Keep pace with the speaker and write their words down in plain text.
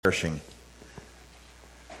perishing.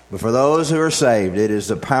 But for those who are saved, it is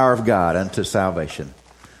the power of God unto salvation.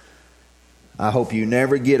 I hope you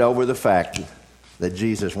never get over the fact that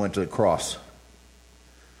Jesus went to the cross.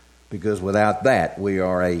 Because without that, we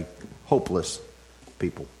are a hopeless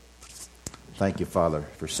people. Thank you, Father,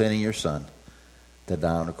 for sending your Son to die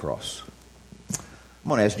on the cross. I'm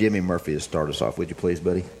going to ask Jimmy Murphy to start us off. Would you please,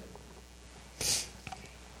 buddy?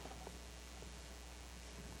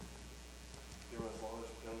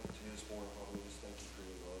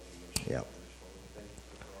 Yep.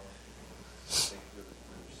 Thank you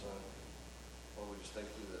for your Son. Lord, we just thank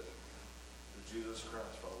you that through Jesus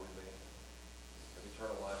Christ, Father, we may have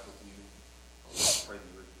eternal life with you. I pray that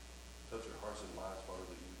you would touch our hearts and minds, Father,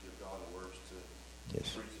 that you would give God the words to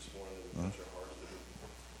preach this morning, that would touch our hearts, that would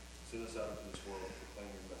send us out into this world and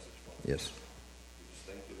proclaim your message, Father. Yes. We just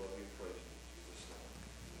thank you, love you, and praise you in Jesus'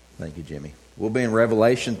 name. Thank you, Jimmy. We'll be in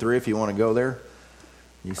Revelation 3 if you want to go there.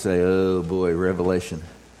 You say, oh boy, Revelation.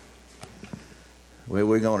 Well,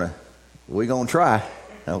 we're gonna try,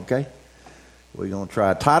 okay? We're gonna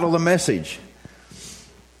try. Title of the message.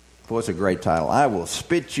 Boy, it's a great title. I will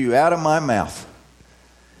spit you out of my mouth.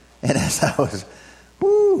 And as I was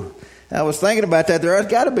thinking about that, there's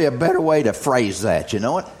got to be a better way to phrase that. You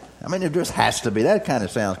know what? I mean, it just has to be. That kind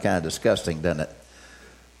of sounds kind of disgusting, doesn't it?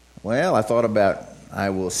 Well, I thought about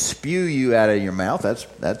I will spew you out of your mouth.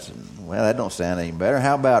 Well, that don't sound any better.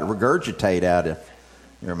 How about regurgitate out of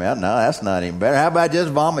your mouth? No, that's not even better. How about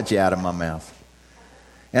just vomit you out of my mouth?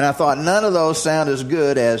 And I thought none of those sound as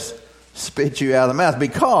good as spit you out of the mouth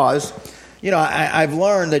because, you know, I've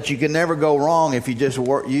learned that you can never go wrong if you just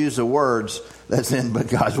use the words that's in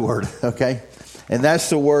God's Word, okay? And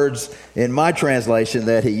that's the words in my translation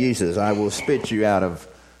that he uses. I will spit you out of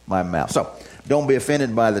my mouth. So don't be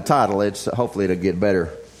offended by the title. Hopefully it'll get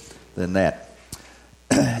better than that.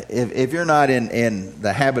 If you're not in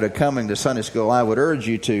the habit of coming to Sunday school, I would urge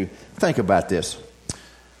you to think about this.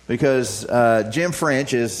 Because Jim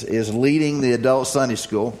French is leading the adult Sunday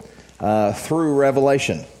school through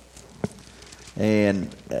Revelation.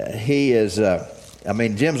 And he is,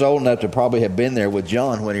 Jim's old enough to probably have been there with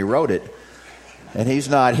John when he wrote it. And he's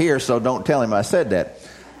not here, so don't tell him I said that.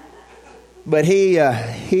 But he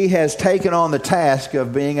has taken on the task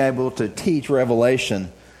of being able to teach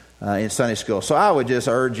Revelation in Sunday school. So I would just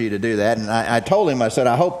urge you to do that. And I told him, I said,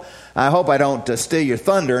 I hope I don't steal your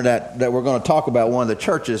thunder that we're going to talk about one of the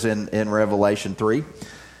churches in Revelation 3.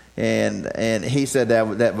 And he said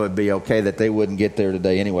that would be okay, that they wouldn't get there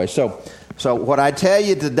today anyway. So what I tell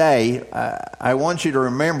you today, I want you to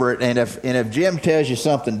remember it. And if Jim tells you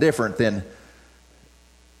something different, then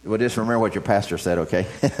well, just remember what your pastor said, okay?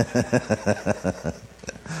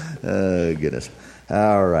 Oh, goodness.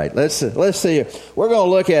 All right, let's see. We're going to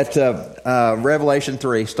look at Revelation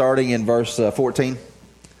 3, starting in verse 14.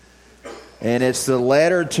 And it's the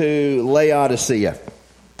letter to Laodicea.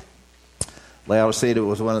 Laodicea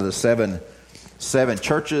was one of the seven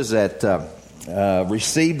churches that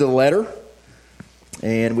received the letter.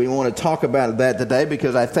 And we want to talk about that today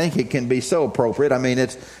because I think it can be so appropriate. I mean,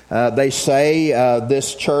 they say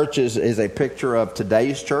this church is a picture of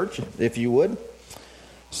today's church, if you would.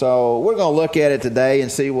 So we're going to look at it today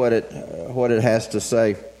and see what it has to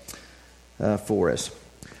say for us.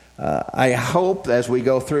 I hope as we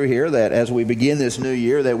go through here that as we begin this new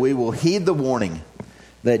year that we will heed the warning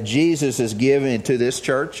that Jesus is giving to this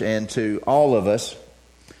church and to all of us.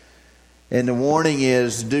 And the warning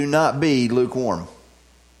is, do not be lukewarm.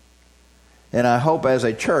 And I hope as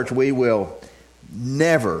a church we will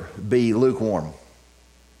never be lukewarm.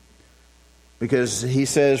 Because he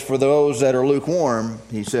says, for those that are lukewarm,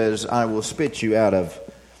 he says, I will spit you out of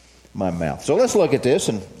my mouth. So let's look at this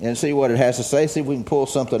and see what it has to say. See if we can pull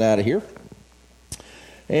something out of here.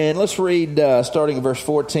 And let's read starting in verse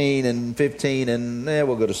 14 and 15, and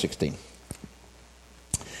we'll go to 16.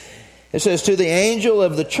 It says, to the angel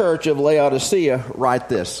of the church of Laodicea, write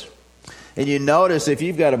this. And you notice, if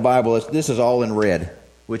you've got a Bible, this is all in red,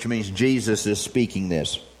 which means Jesus is speaking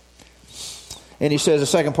this. And he says, the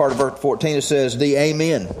second part of verse 14, it says, the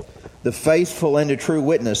Amen, the faithful and the true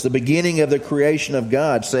witness, the beginning of the creation of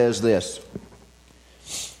God, says this.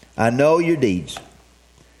 I know your deeds,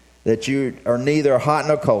 that you are neither hot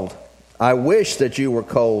nor cold. I wish that you were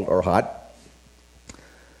cold or hot.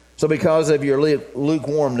 So because of your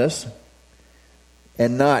lukewarmness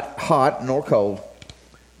and not hot nor cold,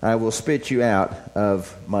 I will spit you out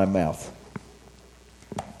of my mouth.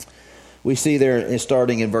 We see there,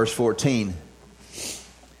 starting in verse 14,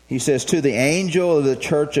 he says, to the angel of the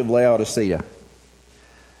church of Laodicea.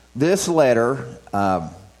 This letter,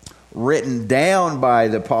 written down by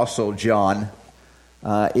the Apostle John,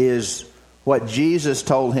 is what Jesus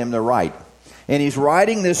told him to write. And he's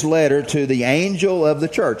writing this letter to the angel of the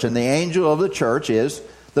church. And the angel of the church is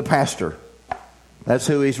the pastor. That's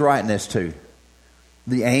who he's writing this to.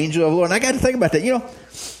 The angel of the Lord. And I got to think about that. You know,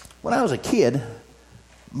 when I was a kid,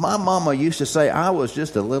 my mama used to say I was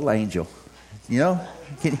just a little angel. You know?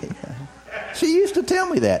 She used to tell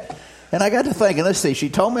me that. And I got to thinking, let's see, she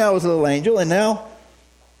told me I was a little angel, and now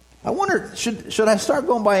I wonder, should I start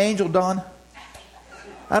going by Angel Don?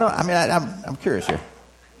 I'm curious here.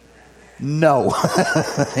 No.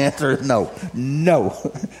 The answer is no.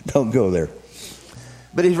 No. Don't go there.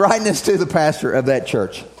 But he's writing this to the pastor of that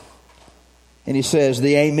church. And he says,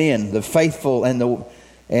 the Amen, the faithful and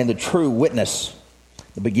the true witness,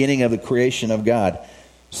 the beginning of the creation of God,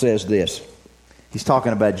 says this. He's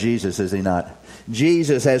talking about Jesus, is he not?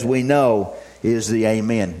 Jesus, as we know, is the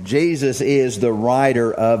Amen. Jesus is the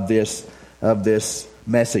writer of this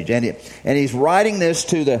message, and he's writing this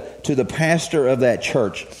to the pastor of that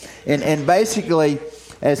church. And basically,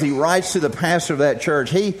 as he writes to the pastor of that church,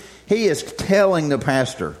 he is telling the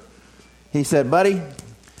pastor. He said, "Buddy,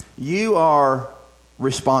 you are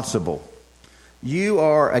responsible. You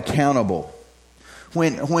are accountable.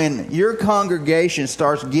 When your congregation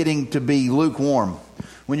starts getting to be lukewarm,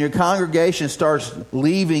 when your congregation starts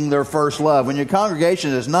leaving their first love, when your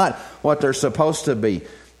congregation is not what they're supposed to be,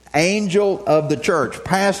 angel of the church,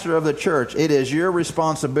 pastor of the church, it is your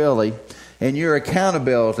responsibility and your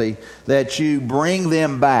accountability that you bring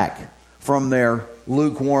them back from their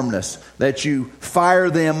lukewarmness, that you fire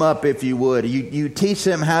them up, if you would. You teach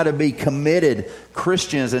them how to be committed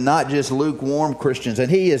Christians and not just lukewarm Christians.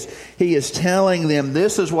 And he is telling them,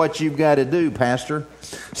 this is what you've got to do, Pastor.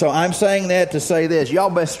 So I'm saying that to say this.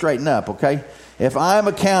 Y'all best straighten up, okay? If I'm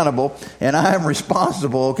accountable and I'm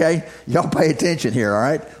responsible, okay, y'all pay attention here, all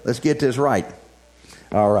right? Let's get this right.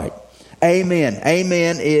 All right. Amen.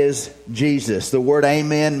 Amen is Jesus. The word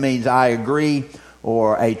amen means I agree,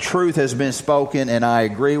 or a truth has been spoken, and I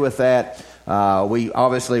agree with that.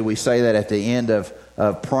 We say that at the end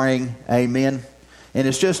of praying, amen. And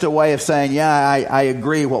it's just a way of saying, yeah, I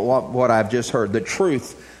agree with what I've just heard, the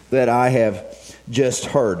truth that I have just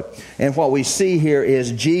heard. And what we see here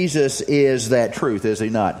is Jesus is that truth, is he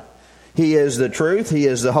not? He is the truth, he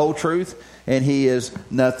is the whole truth, and he is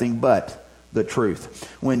nothing but the truth.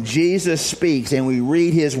 When Jesus speaks and we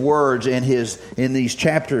read his words in these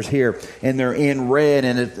chapters here, and they're in red,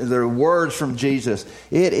 and they're words from Jesus,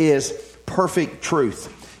 it is perfect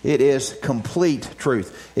truth. It is complete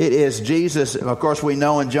truth. It is Jesus. Of course, we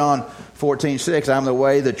know in John 14:6, I'm the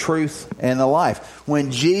way, the truth, and the life.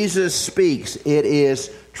 When Jesus speaks, it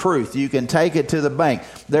is truth. You can take it to the bank.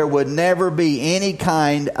 There would never be any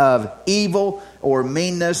kind of evil or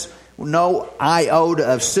meanness, no iota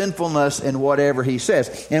of sinfulness in whatever he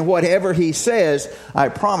says. And whatever he says, I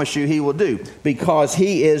promise you he will do, because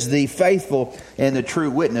he is the faithful and the true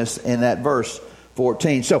witness in that verse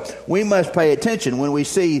 14. So we must pay attention when we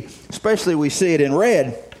see, especially we see it in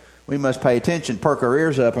red, we must pay attention, perk our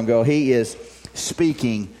ears up and go, he is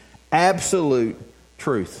speaking absolute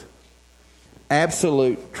truth.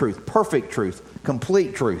 Absolute truth, perfect truth,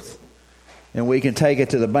 complete truth. And we can take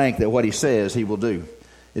it to the bank that what he says he will do.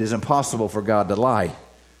 It is impossible for God to lie.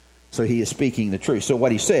 So he is speaking the truth. So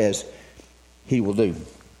what he says, he will do.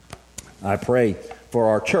 I pray for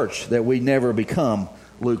our church that we never become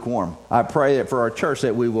lukewarm. I pray that for our church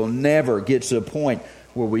that we will never get to a point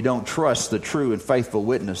where we don't trust the true and faithful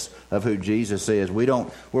witness of who Jesus is. Where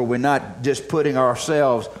we're not just putting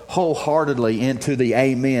ourselves wholeheartedly into the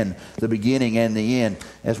amen, the beginning and the end,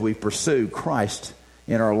 as we pursue Christ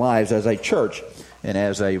in our lives as a church and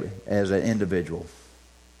as an individual.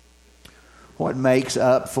 What makes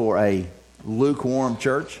up for a lukewarm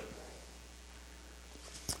church?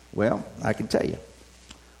 Well, I can tell you.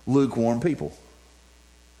 Lukewarm people.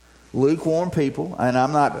 Lukewarm people, and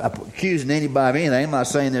I'm not accusing anybody of anything. I'm not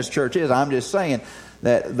saying this church is. I'm just saying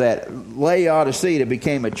that Laodicea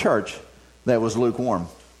became a church that was lukewarm.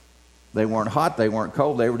 They weren't hot, they weren't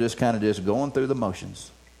cold, they were just kind of just going through the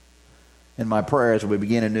motions. And my prayer as we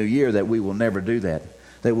begin a new year that we will never do that.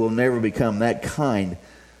 That we'll never become that kind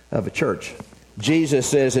of a church. Jesus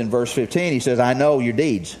says in verse 15, he says, I know your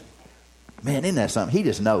deeds. Man, isn't that something? He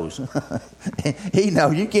just knows. He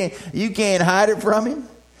knows. You can't hide it from him.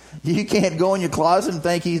 You can't go in your closet and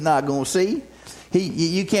think he's not going to see.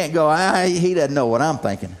 You can't go, he doesn't know what I'm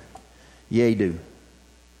thinking. Yeah, he do.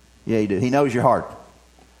 Yeah, he do. He knows your heart.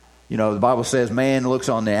 You know, the Bible says man looks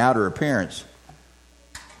on the outer appearance,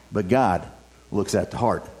 but God looks at the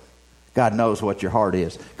heart. God knows what your heart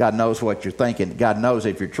is. God knows what you're thinking. God knows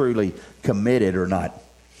if you're truly committed or not.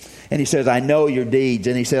 And he says, I know your deeds.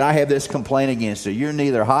 And he said, I have this complaint against you. You're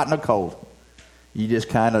neither hot nor cold. You just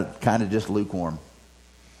kind of just lukewarm.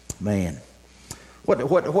 Man,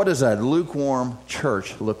 what does a lukewarm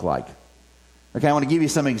church look like? Okay, I want to give you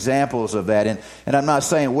some examples of that, and I'm not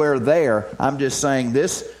saying we're there. I'm just saying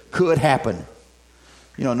this could happen.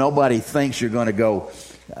 You know, nobody thinks you're going to go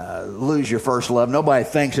lose your first love. Nobody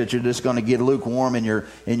thinks that you're just going to get lukewarm in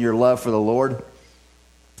your love for the Lord.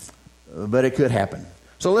 But it could happen.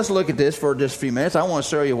 So let's look at this for just a few minutes. I want to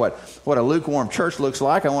show you what a lukewarm church looks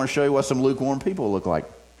like. I want to show you what some lukewarm people look like.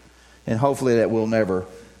 And hopefully that will never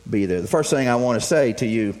be there. The first thing I want to say to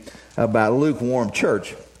you about lukewarm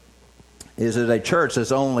church is that a church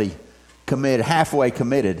that's only committed, halfway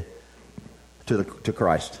committed to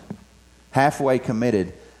Christ. Halfway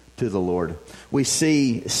committed to the Lord. We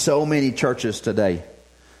see so many churches today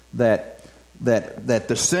that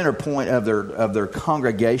the center point of their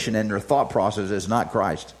congregation and their thought process is not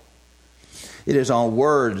Christ. It is on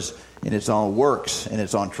words, and it's on works, and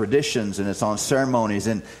it's on traditions, and it's on ceremonies,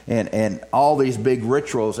 and all these big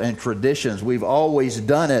rituals and traditions. We've always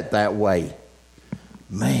done it that way.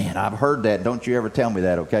 Man, I've heard that. Don't you ever tell me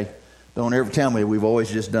that, okay? Don't ever tell me we've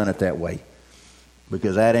always just done it that way.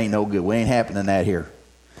 Because that ain't no good. We ain't happening that here.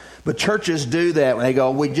 But churches do that when they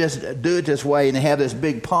go, we just do it this way, and they have this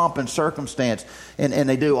big pomp and circumstance, and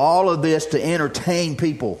they do all of this to entertain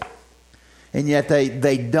people. And yet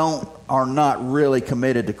they are not really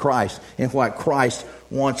committed to Christ and what Christ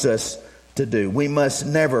wants us to do. We must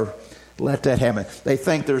never let that happen. They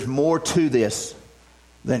think there's more to this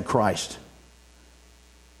than Christ.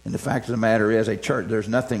 And the fact of the matter is, a church, there's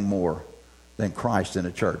nothing more than Christ in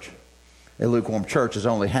a church. A lukewarm church is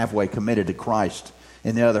only halfway committed to Christ,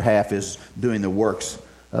 and the other half is doing the works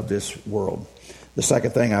of this world. The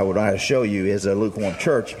second thing I would like to show you is a lukewarm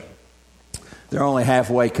church. They're only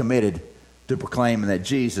halfway committed to proclaiming that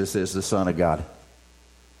Jesus is the Son of God.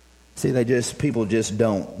 See, people just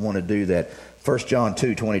don't want to do that. 1 John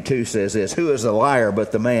 2:22 says this, "Who is a liar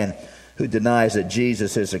but the man who denies that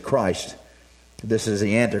Jesus is the Christ? This is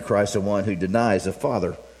the Antichrist, the one who denies the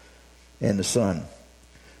Father and the Son."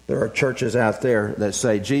 There are churches out there that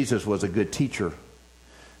say Jesus was a good teacher,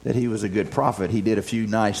 that he was a good prophet. He did a few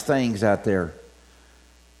nice things out there,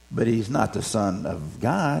 but he's not the Son of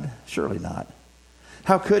God. Surely not.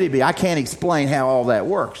 How could he be? I can't explain how all that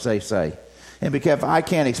works, they say. And because if I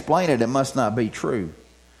can't explain it, it must not be true.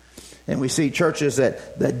 And we see churches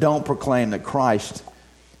that don't proclaim that Christ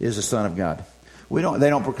is the Son of God. They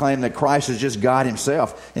don't proclaim that Christ is just God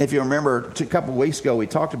himself. And if you remember, a couple of weeks ago, we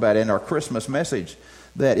talked about it in our Christmas message,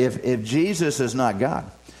 that if Jesus is not God,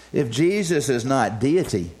 if Jesus is not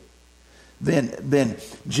deity, then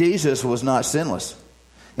Jesus was not sinless.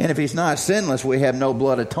 And if he's not sinless, we have no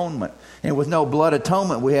blood atonement. And with no blood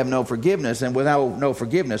atonement, we have no forgiveness. And without no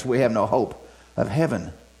forgiveness, we have no hope of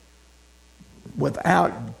heaven.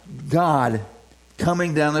 Without God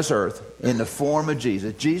coming down this earth in the form of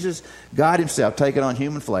Jesus, God himself taking on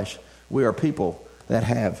human flesh, we are people that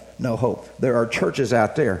have no hope. There are churches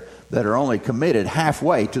out there that are only committed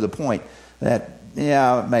halfway to the point that,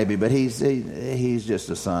 yeah, maybe, but he's just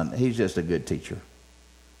a son. He's just a good teacher.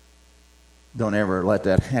 Don't ever let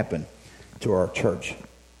that happen to our church.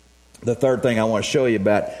 The third thing I want to show you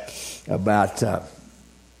about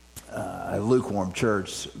a lukewarm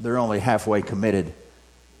church, they're only halfway committed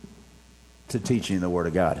to teaching the Word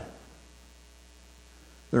of God.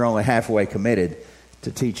 They're only halfway committed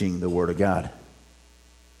to teaching the Word of God.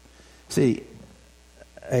 See,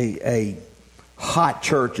 a hot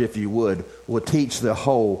church, if you would, will teach the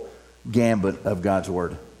whole gambit of God's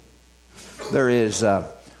Word. There is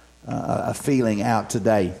a feeling out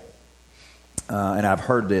today, and I've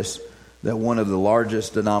heard this, that one of the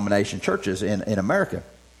largest denomination churches in America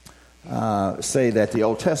say that the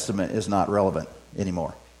Old Testament is not relevant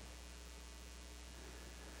anymore.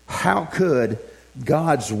 How could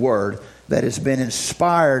God's Word that has been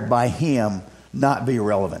inspired by Him not be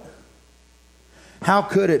relevant? How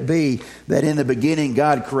could it be that in the beginning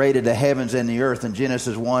God created the heavens and the earth in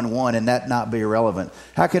Genesis 1:1 and that not be relevant?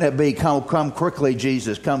 How can it be, come quickly,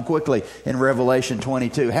 Jesus, come quickly in Revelation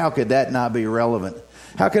 22? How could that not be relevant?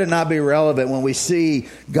 How could it not be relevant when we see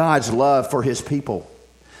God's love for His people?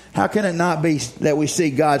 How can it not be that we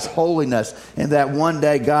see God's holiness and that one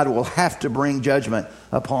day God will have to bring judgment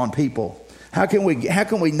upon people? How can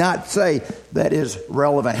we not say that is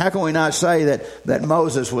relevant? How can we not say that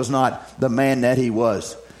Moses was not the man that he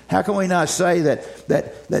was? How can we not say that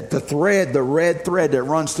the red thread that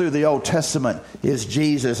runs through the Old Testament is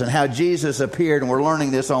Jesus, and how Jesus appeared, and we're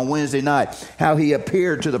learning this on Wednesday night, how he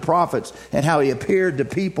appeared to the prophets and how he appeared to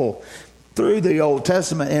people through the Old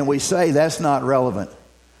Testament, and we say that's not relevant.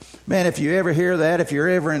 Man, if you ever hear that, if you're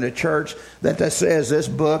ever in a church that says this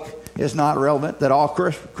book is not relevant, that all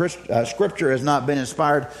Scripture has not been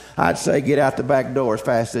inspired, I'd say get out the back door as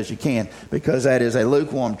fast as you can, because that is a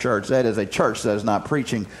lukewarm church. That is a church that is not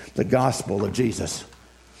preaching the gospel of Jesus.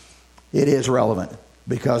 It is relevant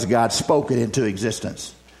because God spoke it into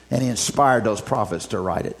existence, and He inspired those prophets to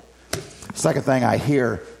write it. Second thing I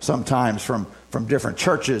hear sometimes from different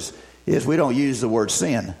churches is we don't use the word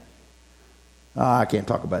sin. I can't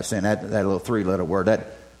talk about sin. That little three-letter word,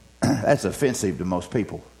 that's offensive to most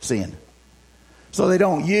people, sin. So they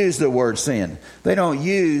don't use the word sin. They don't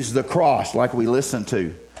use the cross like we listen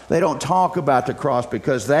to. They don't talk about the cross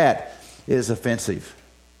because that is offensive.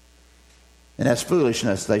 And that's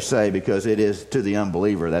foolishness, they say, because it is to the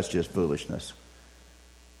unbeliever. That's just foolishness.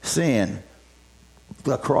 Sin,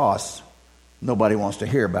 the cross, nobody wants to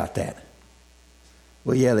hear about that.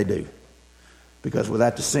 Well, yeah, they do. Because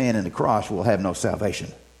without the sin and the cross, we'll have no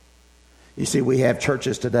salvation. You see, we have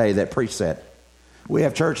churches today that preach that. We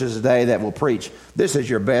have churches today that will preach, this is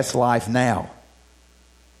your best life now.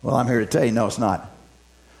 Well, I'm here to tell you, no, it's not.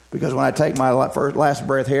 Because when I take my last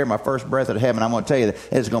breath here, my first breath of heaven, I'm going to tell you that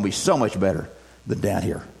it's going to be so much better than down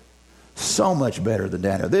here. So much better than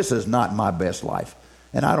down here. This is not my best life.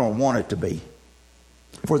 And I don't want it to be.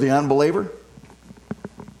 For the unbeliever,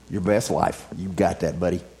 your best life. You've got that,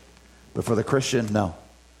 buddy. But for the Christian, no.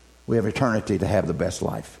 We have eternity to have the best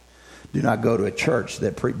life. Do not go to a church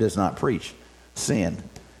that does not preach sin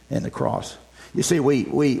and the cross. You see,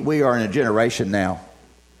 we are in a generation now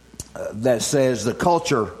that says the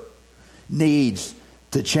culture needs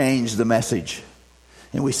to change the message.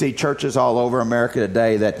 And we see churches all over America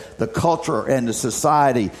today that the culture and the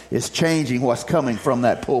society is changing what's coming from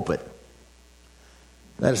that pulpit.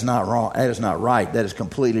 That is not wrong. That is not right. That is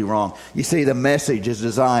completely wrong. You see, the message is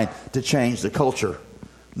designed to change the culture,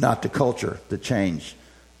 not the culture to change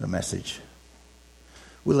the message.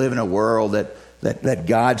 We live in a world that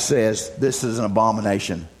God says this is an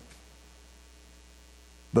abomination.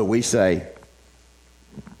 But we say,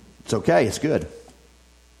 it's okay, it's good.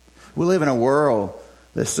 We live in a world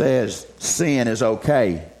that says sin is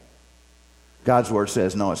okay. God's word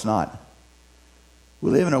says, no, it's not.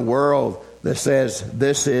 We live in a world that says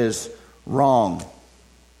this is wrong.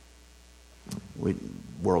 The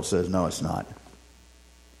world says, no, it's not.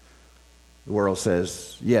 The world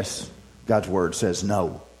says, yes. God's word says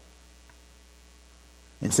no.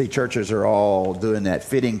 And see, churches are all doing that,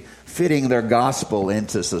 fitting their gospel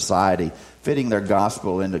into society, fitting their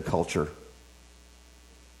gospel into culture.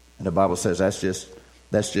 And the Bible says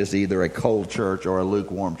that's just either a cold church or a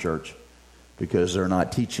lukewarm church, because they're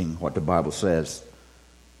not teaching what the Bible says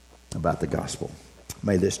about the gospel.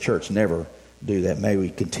 May this church never do that. May we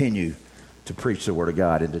continue to preach the Word of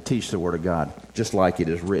God and to teach the Word of God just like it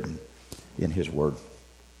is written in His Word.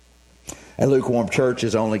 A lukewarm church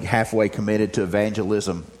is only halfway committed to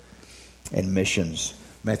evangelism and missions.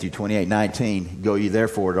 Matthew 28:19, go ye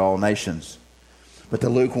therefore to all nations. But the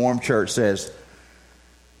lukewarm church says,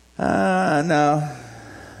 no,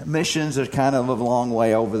 missions are kind of a long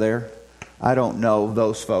way over there. I don't know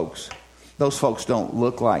those folks. Those folks don't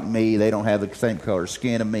look like me. They don't have the same color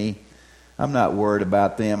skin of me. I'm not worried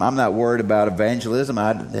about them. I'm not worried about evangelism.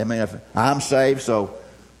 I mean, if I'm saved, so,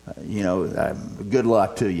 good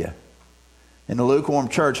luck to you. And the lukewarm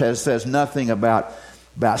church says nothing about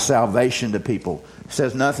salvation to people. It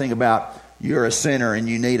says nothing about you're a sinner and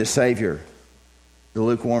you need a Savior. The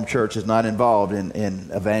lukewarm church is not involved in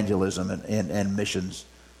evangelism and missions.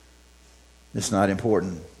 It's not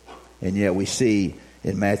important. And yet we see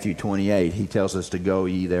in Matthew 28, He tells us to go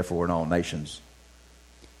ye therefore in all nations.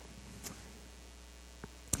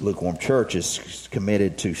 Lukewarm church is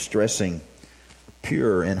committed to stressing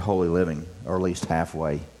pure and holy living, or at least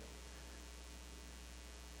halfway.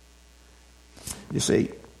 You see,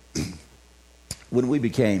 when we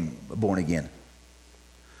became born again,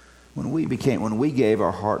 when we gave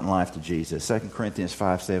our heart and life to Jesus, 2 Corinthians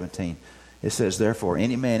 5:17, it says, therefore,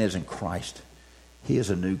 any man is in Christ, he is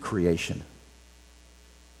a new creation.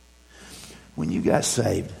 When you got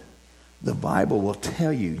saved, the Bible will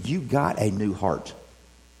tell you, you got a new heart.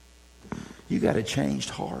 You got a changed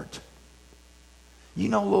heart. You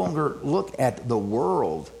no longer look at the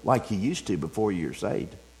world like you used to before you were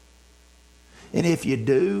saved. And if you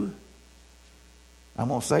do, I'm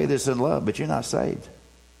going to say this in love, but you're not saved.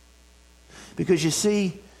 Because you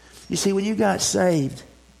see, when you got saved,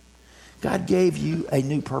 God gave you a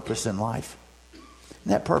new purpose in life.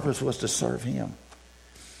 And that purpose was to serve Him.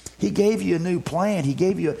 He gave you a new plan. He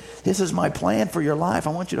gave you, this is my plan for your life.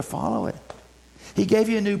 I want you to follow it. He gave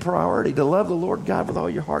you a new priority, to love the Lord God with all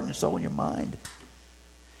your heart and your soul and your mind.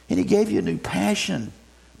 And He gave you a new passion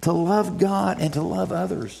to love God and to love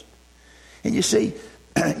others. And you see,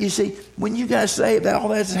 You see, when you got saved, all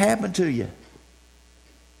that's happened to you.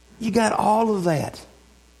 You got all of that.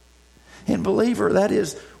 And believer, that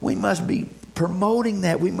is, we must be promoting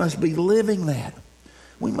that. We must be living that.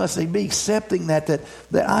 We must be accepting that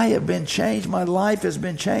I have been changed. My life has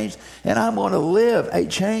been changed, and I'm going to live a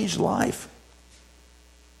changed life.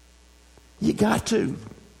 You got to.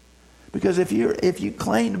 Because if you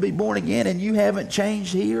claim to be born again and you haven't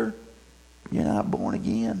changed here, you're not born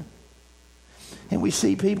again. And we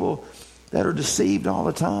see people that are deceived all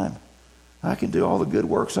the time. I can do all the good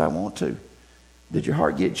works I want to. Did your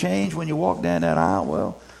heart get changed when you walked down that aisle?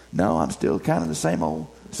 Well, no, I'm still kind of the same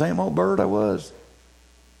old bird I was.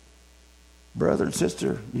 Brother and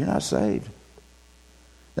sister, you're not saved.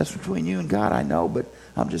 That's between you and God, I know, but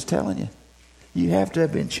I'm just telling you. You have to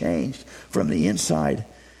have been changed from the inside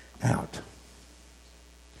out.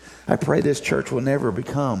 I pray this church will never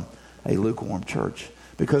become a lukewarm church,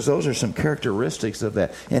 because those are some characteristics of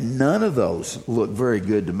that. And none of those look very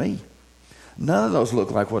good to me. None of those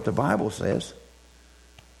look like what the Bible says.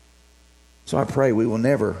 So I pray we will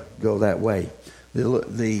never go that way.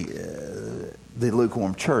 The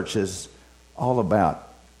lukewarm church is all about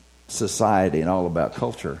society and all about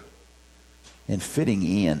culture and fitting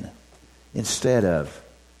in, instead of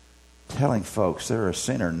telling folks they're a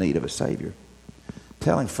sinner in need of a Savior.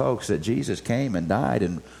 Telling folks that Jesus came and died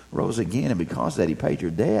and rose again, and because of that, He paid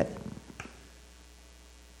your debt.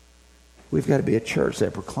 We've got to be a church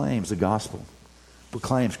that proclaims the gospel,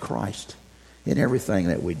 proclaims Christ in everything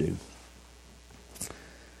that we do.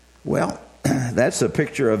 Well, that's a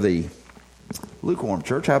picture of the lukewarm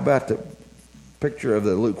church. How about the picture of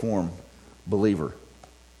the lukewarm believer?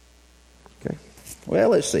 Okay. Well,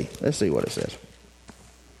 let's see. Let's see what it says.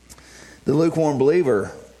 The lukewarm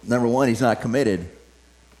believer, number one, he's not committed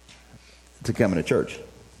to coming to church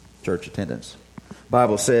attendance. The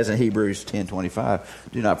Bible says in Hebrews 10:25,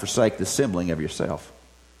 do not forsake the assembling of yourself.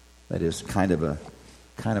 That is kind of a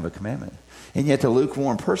commandment. And yet the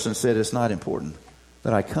lukewarm person said it's not important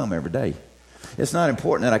that I come every day. It's not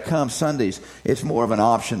important that I come Sundays. It's more of an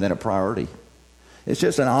option than a priority. It's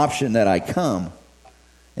just an option that I come.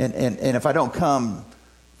 And if I don't come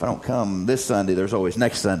this Sunday, there's always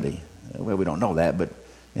next Sunday. Well, we don't know that, but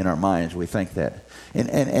in our minds we think that.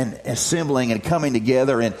 And assembling and coming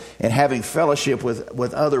together and having fellowship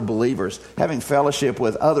with other believers, having fellowship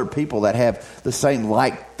with other people that have the same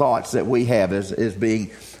like thoughts that we have as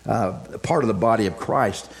being part of the body of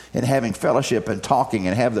Christ, and having fellowship and talking,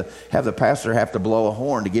 and have the pastor have to blow a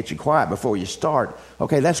horn to get you quiet before you start.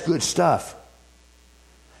 Okay, that's good stuff.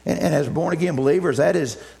 And as born again believers, that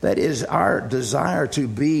is our desire to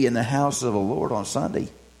be in the house of the Lord on Sunday.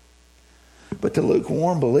 But the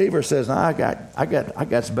lukewarm believer says, no, I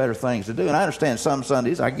got some better things to do. And I understand some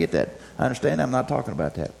Sundays, I get that. I understand. I'm not talking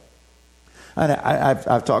about that.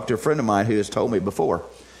 I've talked to a friend of mine who has told me before.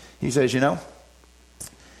 He says,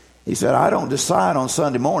 he said, I don't decide on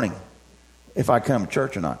Sunday morning if I come to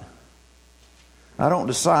church or not. I don't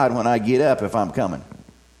decide when I get up if I'm coming.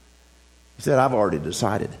 He said, I've already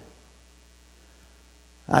decided.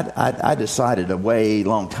 I decided a way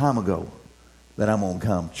long time ago that I'm going to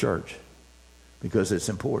come to church because it's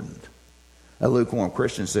important. A lukewarm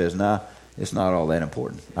Christian says, nah, it's not all that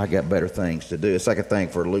important. I got better things to do. The second thing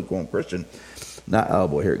for a lukewarm Christian,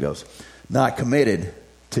 here it goes. Not committed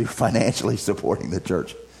to financially supporting the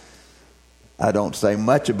church. I don't say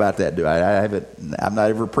much about that, do I? I've not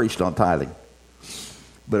ever preached on tithing.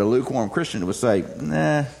 But a lukewarm Christian would say,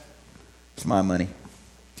 nah, it's my money.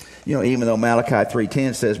 Even though Malachi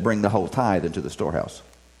 3:10 says, bring the whole tithe into the storehouse.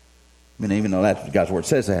 Even though that's God's word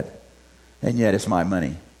says that. And yet it's my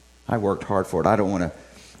money. I worked hard for it.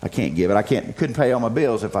 I can't give it. Couldn't pay all my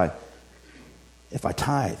bills if I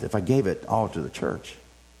tithe, if I gave it all to the church.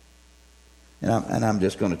 And I'm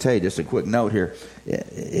just going to tell you, just a quick note here.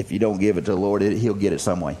 If you don't give it to the Lord, He'll get it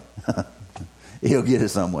some way. He'll get it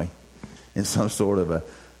some way. In some sort of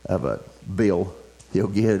a bill. He'll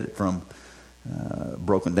get it from a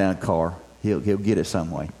broken down car. He'll get it some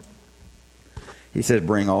way. He says,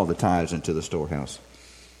 bring all the tithes into the storehouse.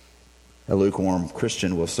 A lukewarm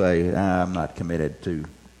Christian will say, I'm not committed to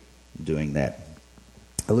doing that.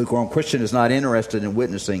 A lukewarm Christian is not interested in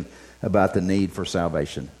witnessing about the need for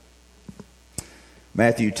salvation.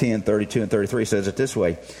 Matthew 10:32 and 33 says it this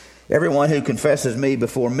way, everyone who confesses me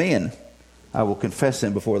before men, I will confess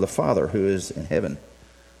him before the Father who is in heaven.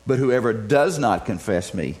 But whoever does not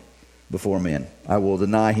confess me before men, I will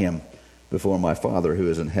deny him before my Father who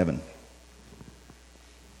is in heaven.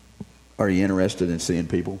 Are you interested in seeing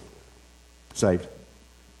people saved?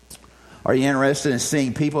 Are you interested in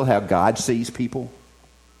seeing people how God sees people?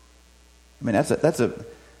 That's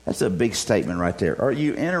That's a big statement right there. Are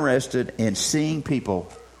you interested in seeing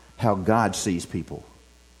people how God sees people?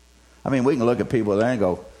 I mean, we can look at people there and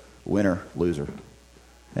go, winner, loser.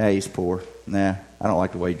 Yeah, he's poor. Nah, I don't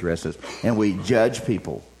like the way he dresses. And we judge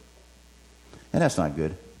people. And that's not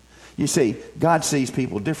good. You see, God sees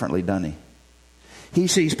people differently, doesn't he? He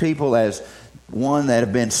sees people as one that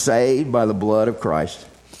have been saved by the blood of Christ.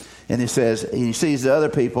 And he says he sees the other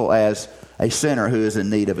people as a sinner who is in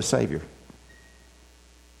need of a Savior.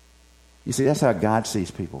 You see, that's how God sees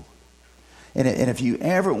people. And if you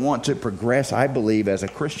ever want to progress, I believe, as a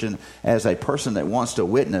Christian, as a person that wants to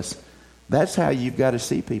witness, that's how you've got to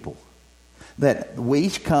see people. That we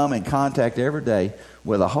come in contact every day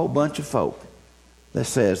with a whole bunch of folk that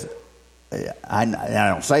says, I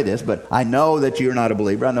don't say this, but I know that you're not a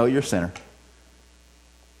believer. I know you're a sinner.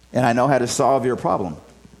 And I know how to solve your problem.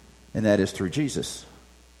 And that is through Jesus.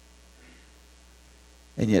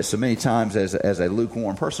 And yet so many times as a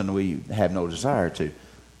lukewarm person, we have no desire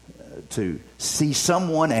to see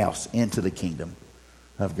someone else into the kingdom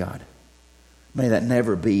of God. May that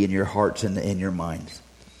never be in your hearts and in your minds.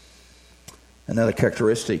 Another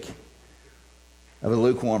characteristic of a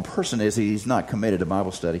lukewarm person is he's not committed to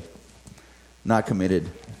Bible study, not committed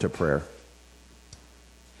to prayer.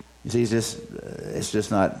 You see, it's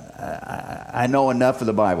just not, I know enough of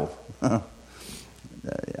the Bible.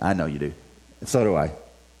 I know you do. And so do I.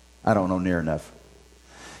 I don't know near enough.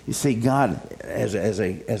 You see, God, as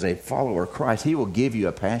a follower of Christ, He will give you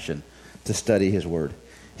a passion to study His Word.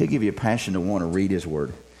 He'll give you a passion to want to read His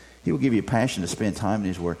Word. He will give you a passion to spend time in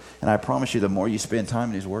His Word. And I promise you, the more you spend time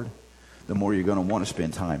in His Word, the more you're going to want to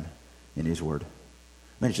spend time in His Word. I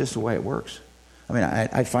mean, it's just the way it works. I mean,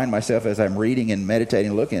 I find myself as I'm reading and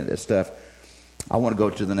meditating, looking at this stuff, I want to go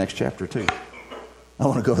to the next chapter too. I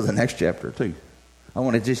want to go to the next chapter too. I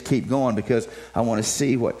want to just keep going because I want to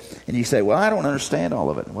see what... And you say, well, I don't understand all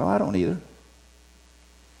of it. Well, I don't either.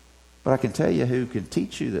 But I can tell you who can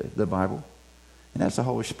teach you the Bible, and that's the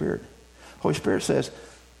Holy Spirit. Holy Spirit says,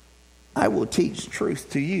 I will teach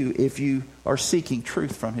truth to you if you are seeking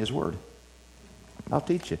truth from His Word. I'll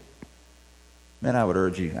teach you. Man, I would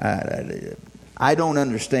urge you. I don't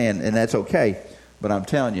understand, and that's okay. But I'm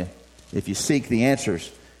telling you, if you seek the answers,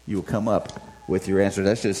 you will come up with your answer.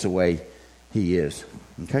 That's just the way He is.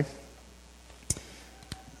 Okay?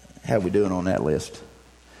 How we doing on that list?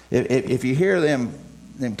 If you hear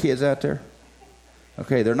them kids out there,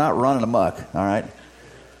 okay, they're not running amok, all right?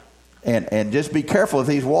 And just be careful if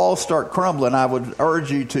these walls start crumbling. I would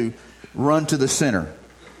urge you to run to the center,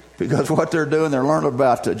 because what they're doing, they're learning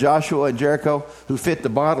about Joshua and Jericho, who fit the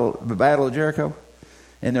battle of Jericho,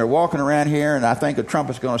 and they're walking around here, and I think a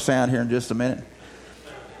trumpet's going to sound here in just a minute.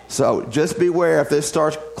 So just beware if this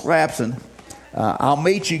starts collapsing. I'll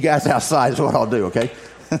meet you guys outside is what I'll do, okay?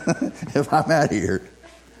 If I'm out here.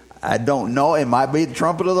 I don't know. It might be the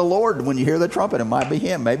trumpet of the Lord. When you hear the trumpet, it might be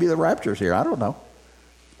Him. Maybe the rapture's here. I don't know.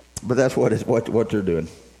 But that's what they're doing.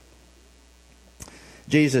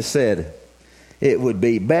 Jesus said, it would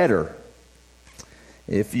be better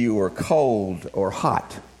if you were cold or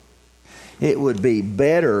hot. It would be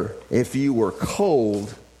better if you were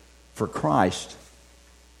cold for Christ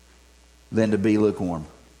than to be lukewarm.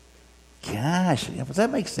 Gosh, does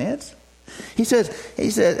that make sense? He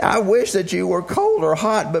says, I wish that you were cold or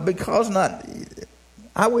hot, but because not,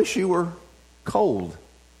 I wish you were cold.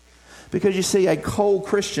 Because you see, a cold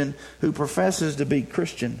Christian who professes to be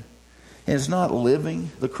Christian and is not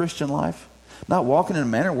living the Christian life, not walking in a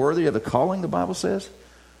manner worthy of the calling, the Bible says,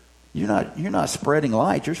 you're not spreading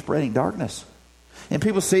light, you're spreading darkness. And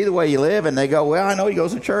people see the way you live and they go, well, I know he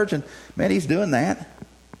goes to church and man, he's doing that.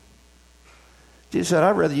 Jesus said,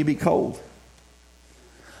 I'd rather you be cold.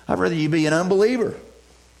 I'd rather you be an unbeliever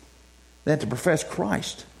than to profess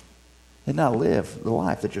Christ and not live the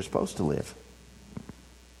life that you're supposed to live.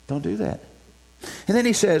 Don't do that. And then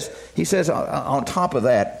he says on top of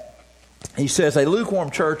that, he says a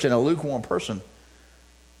lukewarm church and a lukewarm person,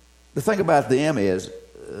 the thing about them is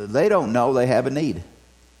they don't know they have a need.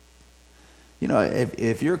 You know,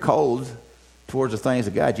 if you're cold towards the things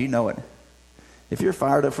of God, you know it. If you're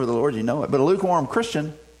fired up for the Lord, you know it. But a lukewarm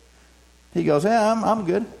Christian, he goes, yeah, I'm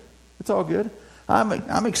good. It's all good.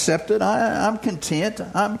 I'm accepted. I'm content.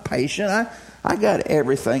 I'm patient. I got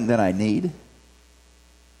everything that I need.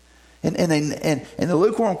 And the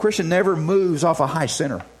lukewarm Christian never moves off a high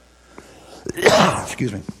center.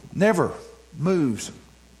 Excuse me. Never moves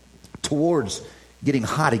towards getting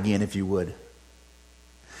hot again, if you would.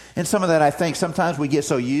 And some of that, I think, sometimes we get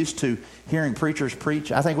so used to hearing preachers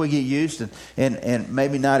preach. I think we get used and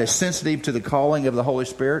maybe not as sensitive to the calling of the Holy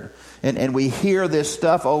Spirit. And we hear this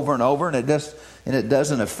stuff over and over, and it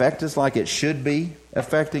doesn't affect us like it should be.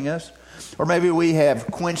 affecting us. Or maybe we have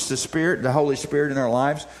quenched the Spirit, the Holy Spirit in our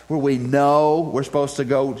lives, where we know we're supposed to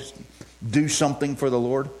go do something for the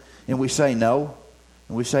Lord, and we say no,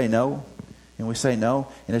 and we say no, and we say no,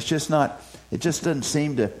 and it's just not, it just doesn't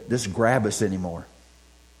seem to just grab us anymore.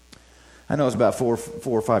 I know it was about four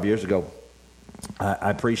or 5 years ago,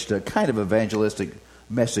 I preached a kind of evangelistic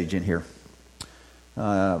message in here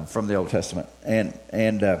from the Old Testament, and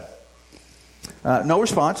no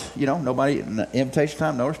response. Nobody, invitation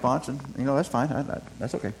time, no response, and that's fine.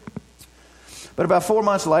 That's okay. But about 4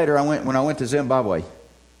 months later, when I went to Zimbabwe,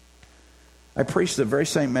 I preached the very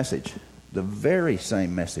same message.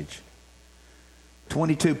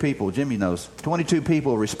 22 people, Jimmy knows, 22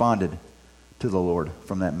 people responded to the Lord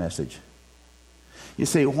from that message. You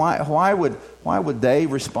see, why would they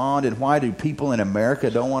respond, and why do people in America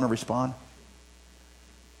don't want to respond?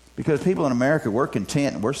 Because people in America, we're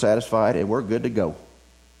content and we're satisfied and we're good to go.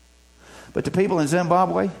 But the people in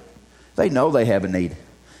Zimbabwe, they know they have a need.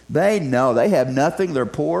 They know they have nothing, they're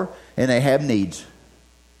poor, and they have needs.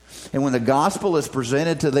 And when the gospel is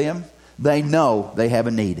presented to them, they know they have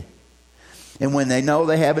a need. And when they know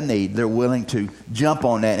they have a need, they're willing to jump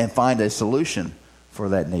on that and find a solution for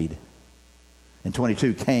that need. And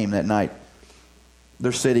 22 came that night.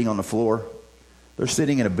 They're sitting on the floor. They're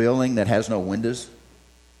sitting in a building that has no windows,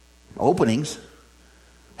 openings,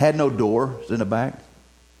 had no doors in the back,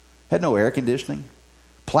 had no air conditioning,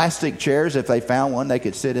 plastic chairs. If they found one, they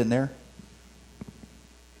could sit in there.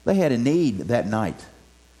 They had a need that night,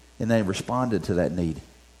 and they responded to that need.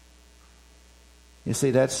 You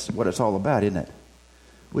see, that's what it's all about, isn't it?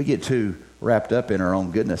 We get too wrapped up in our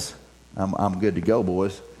own goodness. I'm good to go,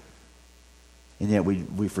 boys. And yet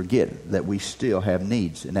we forget that we still have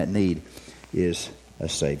needs, and that need is a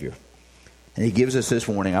Savior. And he gives us this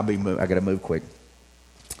warning. I got to move quick.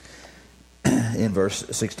 In verse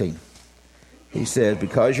 16, he says,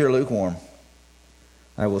 "Because you're lukewarm,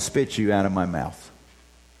 I will spit you out of my mouth."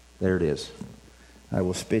 There it is. I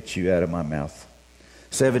will spit you out of my mouth.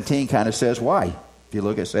 17 kind of says why. If you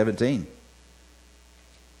look at 17.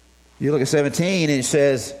 You look at 17 and it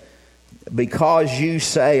says, "Because you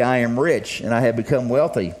say I am rich and I have become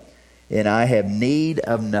wealthy and I have need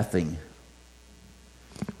of nothing."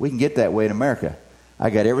 We can get that way in America. I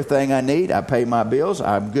got everything I need. I pay my bills.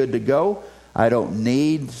 I'm good to go. I don't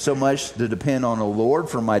need so much to depend on the Lord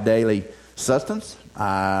for my daily sustenance.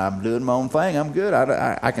 I'm doing my own thing. I'm good.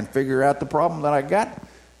 I can figure out the problem that I got,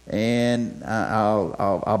 and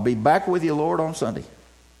I'll be back with you, Lord, on Sunday.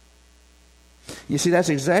 You see, that's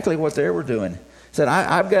exactly what they were doing. Said,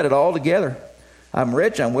 I've got it all together. I'm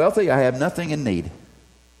rich. I'm wealthy. I have nothing in need.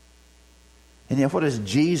 And yet, what does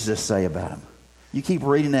Jesus say about him? You keep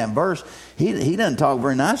reading that verse. He doesn't talk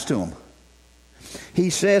very nice to them. He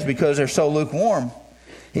says, because they're so lukewarm,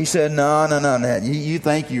 he said, no. You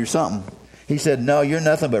think you're something. He said, no, you're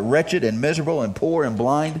nothing but wretched and miserable and poor and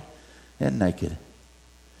blind and naked.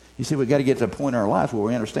 You see, we've got to get to a point in our lives where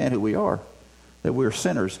we understand who we are, that we're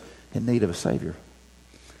sinners in need of a Savior.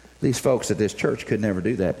 These folks at this church could never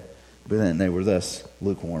do that, but then they were thus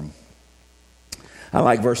lukewarm. I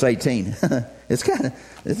like verse 18. It's kind of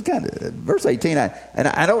verse 18.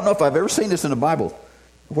 I don't know if I've ever seen this in the Bible,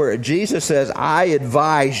 where Jesus says, "I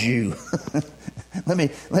advise you." Let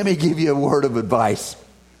me give you a word of advice.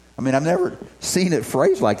 I mean, I've never seen it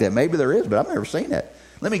phrased like that. Maybe there is, but I've never seen it.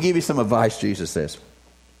 Let me give you some advice. Jesus says.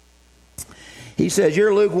 He says,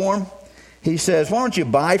 "You're lukewarm." He says, "Why don't you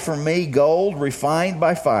buy from me gold refined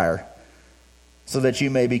by fire, so that you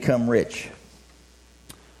may become rich?"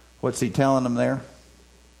 What's he telling them there?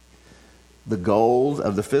 The gold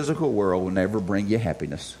of the physical world will never bring you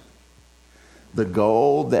happiness. The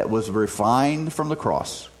gold that was refined from the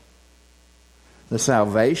cross, the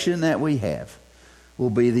salvation that we have, will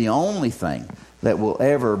be the only thing that will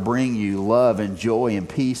ever bring you love and joy and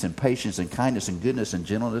peace and patience and kindness and goodness and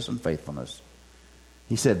gentleness and faithfulness.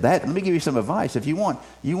 He said that. Let me give you some advice. If you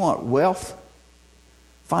want wealth,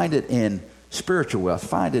 find it in spiritual wealth.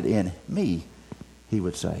 Find it in me, he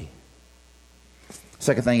would say.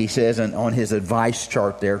 Second thing he says on his advice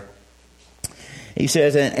chart there, he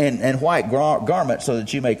says, and white garment so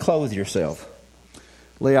that you may clothe yourself.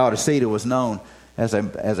 Laodicea was known as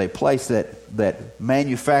a place that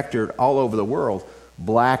manufactured all over the world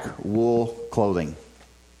black wool clothing.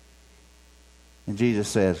 And Jesus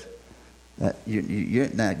says, that you're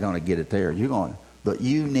not going to get it there. But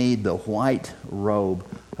you need the white robe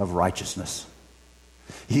of righteousness.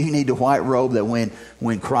 You need the white robe that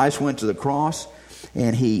when Christ went to the cross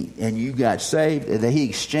and you got saved, that he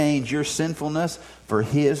exchanged your sinfulness for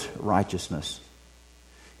his righteousness.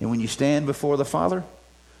 And when you stand before the Father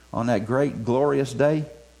on that great glorious day,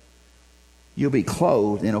 You'll be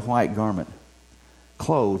clothed in a white garment,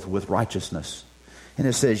 clothed with righteousness. And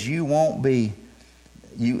it says you won't be,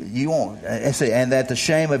 you won't, and that the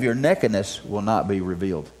shame of your nakedness will not be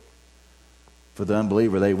revealed. For the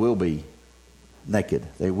unbeliever, they will be naked.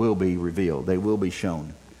 They will be revealed. They will be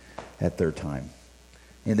shown at their time.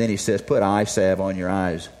 And then he says, put eye salve on your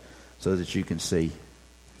eyes so that you can see.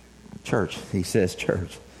 Church, he says,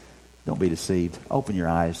 church, don't be deceived. Open your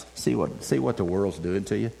eyes. See what the world's doing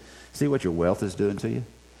to you. See what your wealth is doing to you.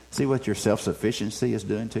 See what your self-sufficiency is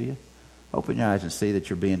doing to you. Open your eyes and see that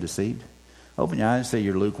you're being deceived. Open your eyes and see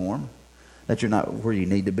you're lukewarm, that you're not where you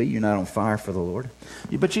need to be. You're not on fire for the Lord.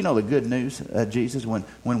 But you know the good news, Jesus,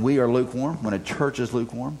 when we are lukewarm, when a church is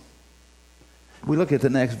lukewarm, we look at the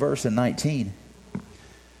next verse in 19.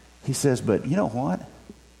 He says, but you know what?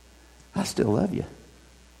 I still love you.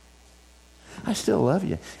 I still love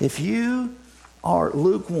you. If you are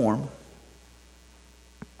lukewarm,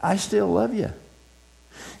 I still love you.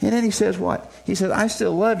 And then he says what? He says, I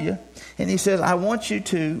still love you. And he says, I want you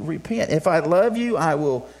to repent. If I love you, I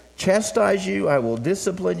will chastise you. I will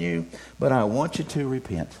discipline you. But I want you to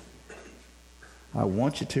repent. I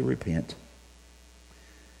want you to repent.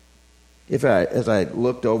 As I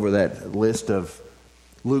looked over that list of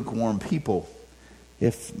lukewarm people,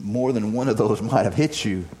 if more than one of those might have hit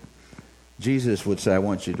you, Jesus would say, I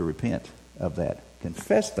want you to repent of that.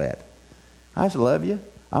 Confess that. I love you.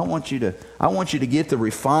 I want you to get the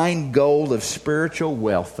refined gold of spiritual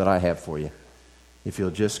wealth that I have for you. If you'll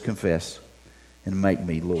just confess and make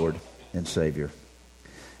me Lord and Savior.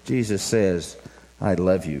 Jesus says, I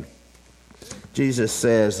love you. Jesus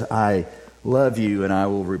says, I love you and I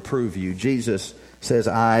will reprove you. Jesus says,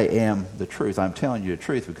 I am the truth. I'm telling you the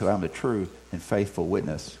truth because I'm the true and faithful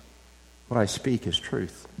witness. What I speak is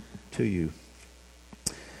truth to you.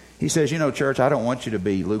 He says, you know, church, I don't want you to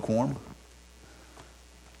be lukewarm.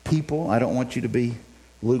 People, I don't want you to be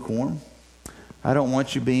lukewarm. I don't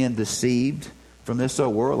want you being deceived from this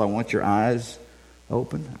old world. I want your eyes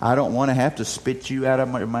open. I don't want to have to spit you out of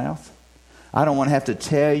my mouth. I don't want to have to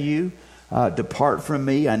tell you, depart from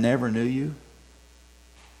me, I never knew you.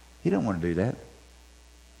 He don't want to do that.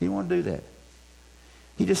 He don't want to do that.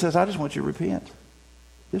 He just says, I just want you to repent.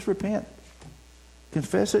 Just repent.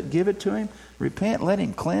 Confess it, give it to him. Repent, let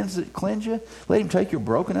him cleanse you. Let him take your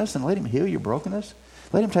brokenness and let him heal your brokenness.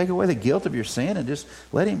 Let him take away the guilt of your sin and just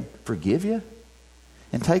let him forgive you.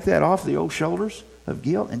 And take that off the old shoulders of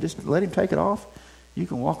guilt and just let him take it off. You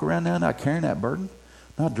can walk around now not carrying that burden,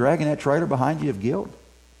 not dragging that trailer behind you of guilt.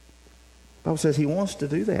 The Bible says he wants to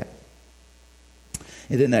do that.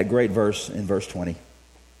 And then that great verse in verse 20.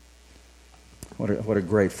 What a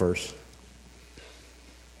great verse.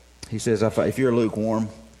 He says, if you're lukewarm,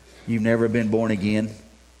 you've never been born again.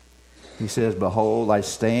 He says, behold, I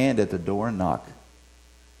stand at the door and knock.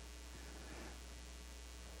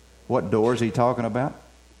 What door is he talking about?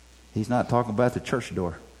 He's not talking about the church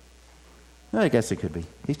door. No, I guess it could be.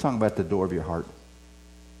 He's talking about the door of your heart.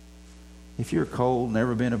 If you're cold,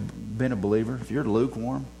 never been a believer, if you're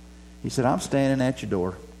lukewarm, he said, I'm standing at your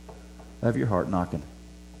door of your heart knocking.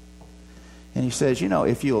 And he says, you know,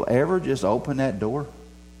 if you'll ever just open that door,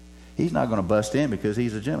 he's not going to bust in because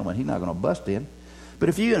he's a gentleman. He's not going to bust in. But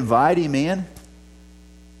if you invite him in,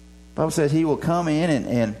 the Bible says he will come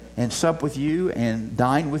in and sup with you and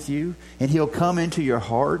dine with you. And he'll come into your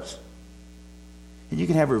hearts. And you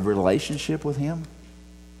can have a relationship with him.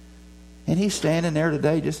 And he's standing there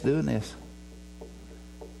today just doing this.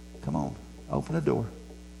 Come on, open the door.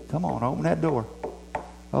 Come on, open that door.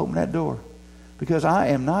 Open that door. Because I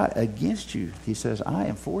am not against you. He says, I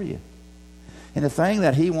am for you. And the thing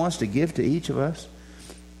that he wants to give to each of us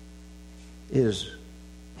is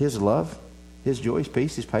his love, his joy, his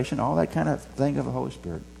peace, his patience, all that kind of thing of the Holy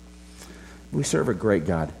Spirit. We serve a great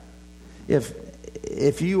God.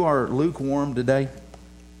 If you are lukewarm today,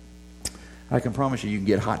 I can promise you can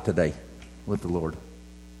get hot today with the Lord.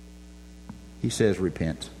 He says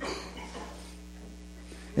repent.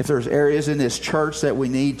 If there's areas in this church that we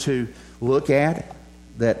need to look at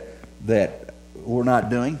that we're not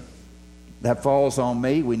doing, that falls on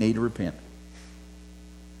me, we need to repent.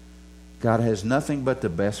 God has nothing but the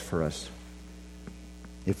best for us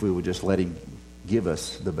if we would just let him give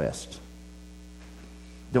us the best.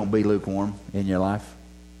 Don't be lukewarm in your life.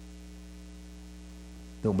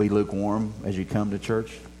 Don't be lukewarm as you come to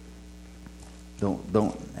church.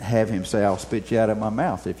 Don't have him say, I'll spit you out of my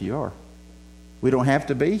mouth if you are. We don't have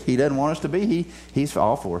to be. He doesn't want us to be. He's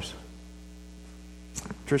all for us.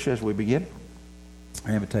 Tricia, as we begin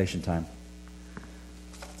our invitation time.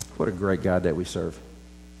 What a great God that we serve.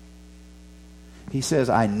 He says,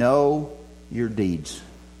 I know your deeds.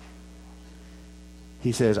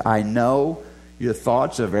 He says, I know your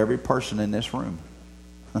thoughts of every person in this room.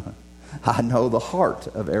 I know the heart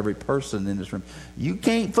of every person in this room. You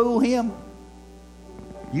can't fool him.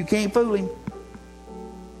 You can't fool him.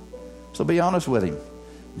 So be honest with him.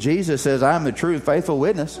 Jesus says, I'm the true and faithful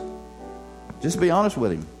witness. Just be honest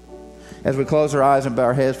with him. As we close our eyes and bow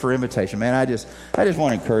our heads for invitation, man, I just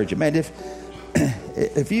want to encourage you. Man,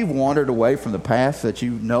 if you've wandered away from the path that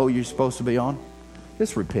you know you're supposed to be on,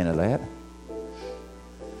 just repent of that.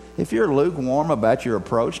 If you're lukewarm about your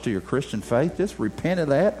approach to your Christian faith, just repent of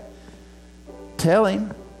that. Tell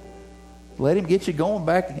him. Let him get you going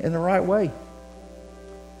back in the right way.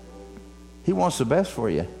 He wants the best for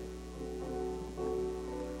you.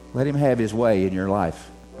 Let him have his way in your life,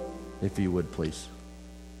 if you would, please.